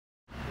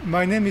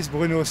My name is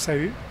Bruno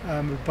Sahut.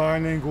 I'm a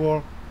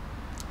bilingual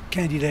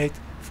candidate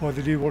for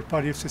the Liberal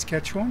Party of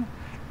Saskatchewan.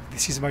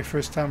 This is my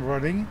first time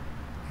running,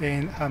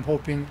 and I'm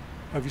hoping,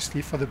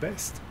 obviously, for the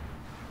best.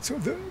 So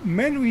the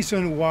main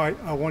reason why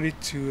I wanted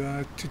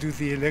to do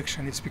the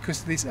election is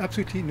because there's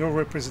absolutely no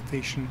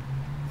representation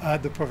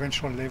at the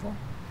provincial level.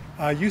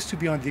 I used to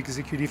be on the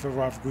executive of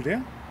Ralph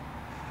Goodale,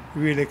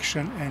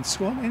 re-election and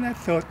so on, and I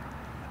thought,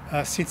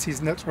 since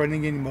he's not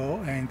running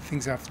anymore and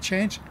things have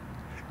changed,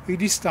 it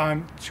is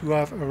time to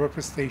have a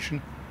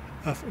representation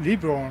of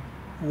Liberals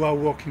who are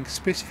working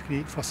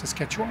specifically for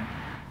Saskatchewan.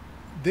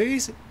 There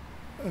is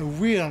a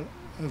real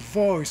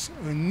voice,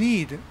 a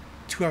need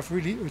to have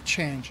really a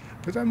change.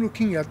 But I'm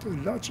looking at a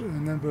large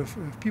number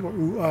of people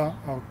who are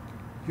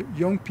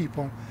young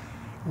people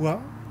who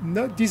are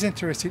not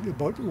disinterested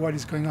about what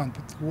is going on,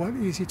 but what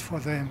is it for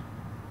them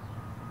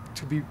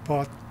to be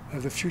part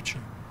of the future.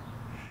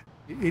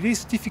 It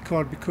is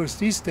difficult because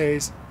these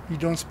days you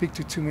don't speak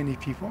to too many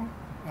people.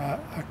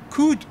 I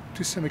could,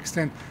 to some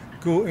extent,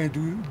 go and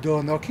do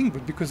door knocking,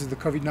 but because of the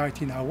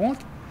COVID-19 I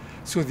won't.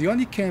 So the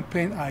only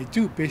campaign I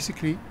do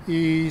basically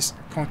is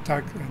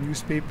contact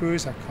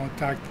newspapers, I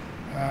contact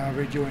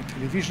radio and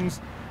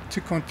televisions,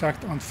 to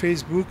contact on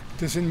Facebook.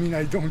 Doesn't mean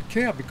I don't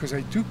care, because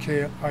I do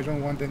care. I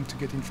don't want them to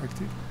get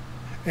infected.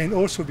 And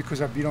also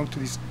because I belong to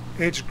this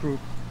age group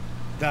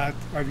that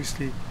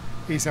obviously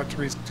is at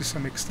risk to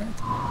some extent.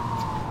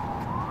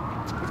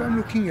 But I'm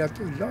looking at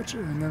a large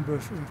number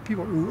of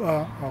people who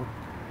are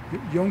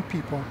young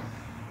people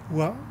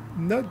who are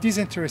not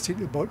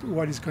disinterested about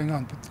what is going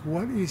on, but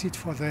what is it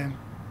for them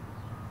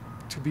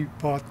to be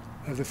part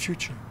of the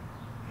future.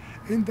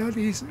 And that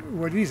is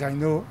what it is. I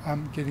know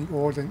I'm getting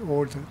older and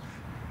older.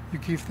 You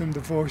give them the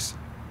voice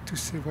to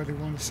say what they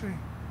want to say.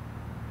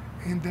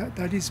 And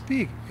that is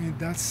big, and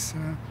that's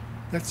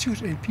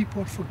huge, and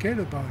people forget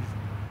about it.